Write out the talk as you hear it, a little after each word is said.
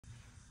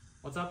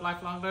What's up,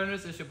 lifelong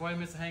learners? It's your boy,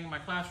 Mr. Hang, in my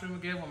classroom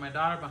again with my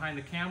daughter behind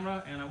the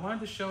camera, and I wanted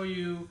to show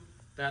you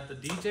that the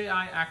DJI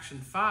Action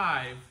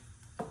 5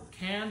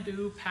 can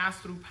do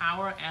pass-through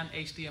power and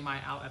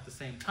HDMI out at the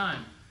same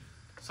time.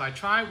 So I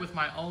tried with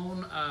my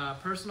own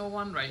personal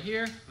one right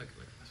here. Look,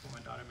 that's what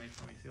my daughter made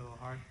for me. See a little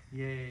heart?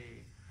 Yay.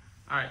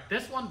 All right,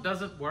 this one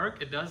doesn't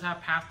work. It does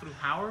have pass-through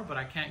power, but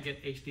I can't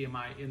get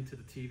HDMI into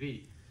the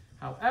TV.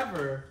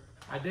 However,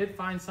 I did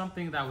find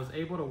something that was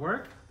able to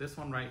work. This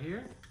one right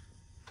here,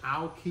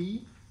 OW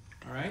key.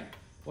 All right.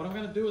 What I'm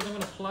gonna do is I'm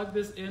gonna plug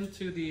this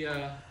into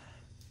the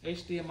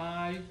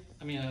HDMI.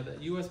 The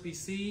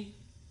USB-C.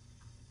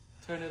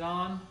 Turn it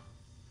on.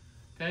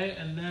 Okay,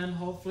 and then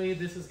hopefully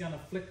this is gonna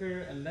flicker,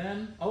 and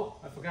then oh,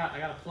 I forgot. I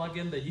gotta plug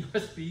in the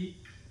USB,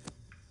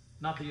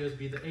 not the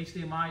USB, the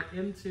HDMI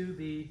into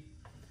the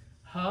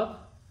hub,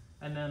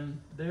 and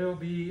then there will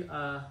be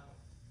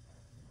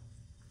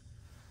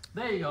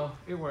there you go.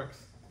 It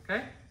works.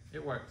 Okay,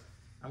 it works.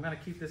 I'm gonna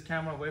keep this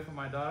camera away from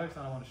my daughter because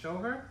I don't want to show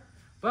her.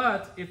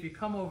 But if you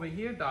come over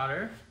here,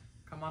 daughter,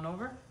 come on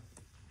over.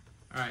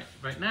 All right,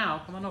 right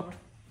now, come on over.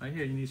 Right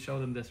here, you need to show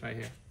them this right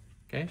here.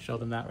 Okay, show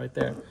them that right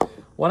there.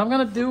 What I'm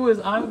gonna do is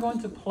I'm going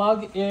to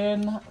plug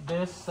in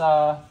this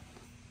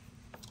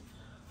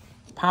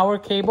power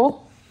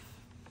cable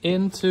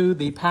into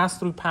the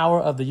pass-through power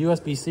of the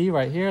USB-C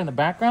right here in the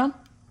background.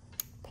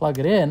 Plug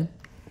it in,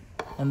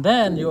 and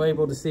then you're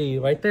able to see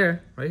right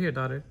there, right here,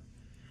 daughter.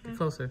 Get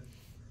closer.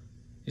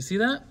 You see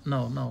that?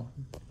 No,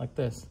 like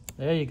this.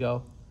 There you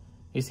go.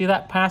 You see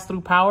that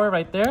pass-through power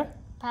right there?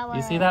 Power.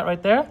 You see that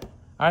right there?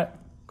 All right,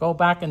 go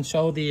back and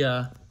show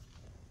the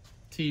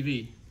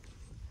TV.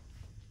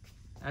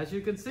 As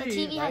you can see, the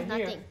TV right has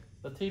here, nothing.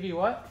 The TV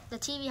what? The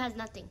TV has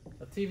nothing.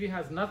 The TV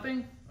has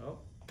nothing? Oh,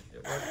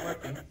 it was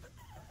working.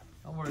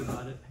 Don't worry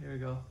about it. Here we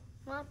go.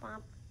 Womp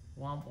womp.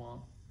 Womp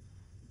womp.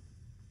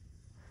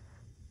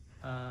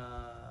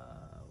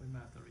 We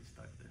might have to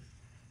restart this.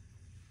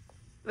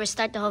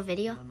 Restart the whole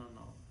video? No.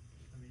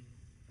 Let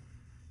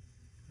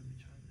me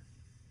try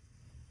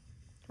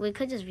this. We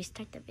could just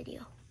restart the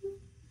video.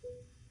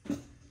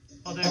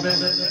 Oh, there.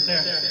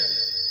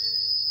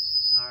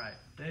 All right,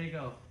 there you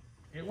go.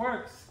 It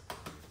works.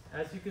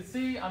 As you can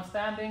see, I'm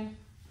standing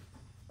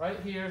right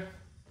here,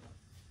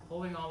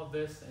 holding all of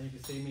this, and you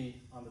can see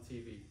me on the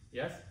TV.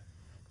 Yes?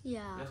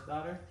 Yeah. Yes,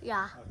 daughter?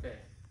 Yeah. Okay.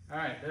 All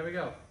right, there we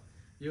go.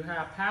 You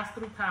have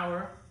pass-through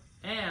power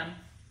and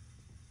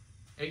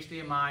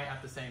HDMI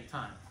at the same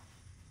time.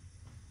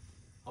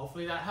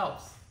 Hopefully that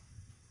helps.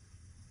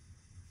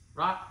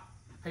 Rock,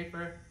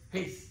 paper,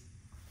 peace.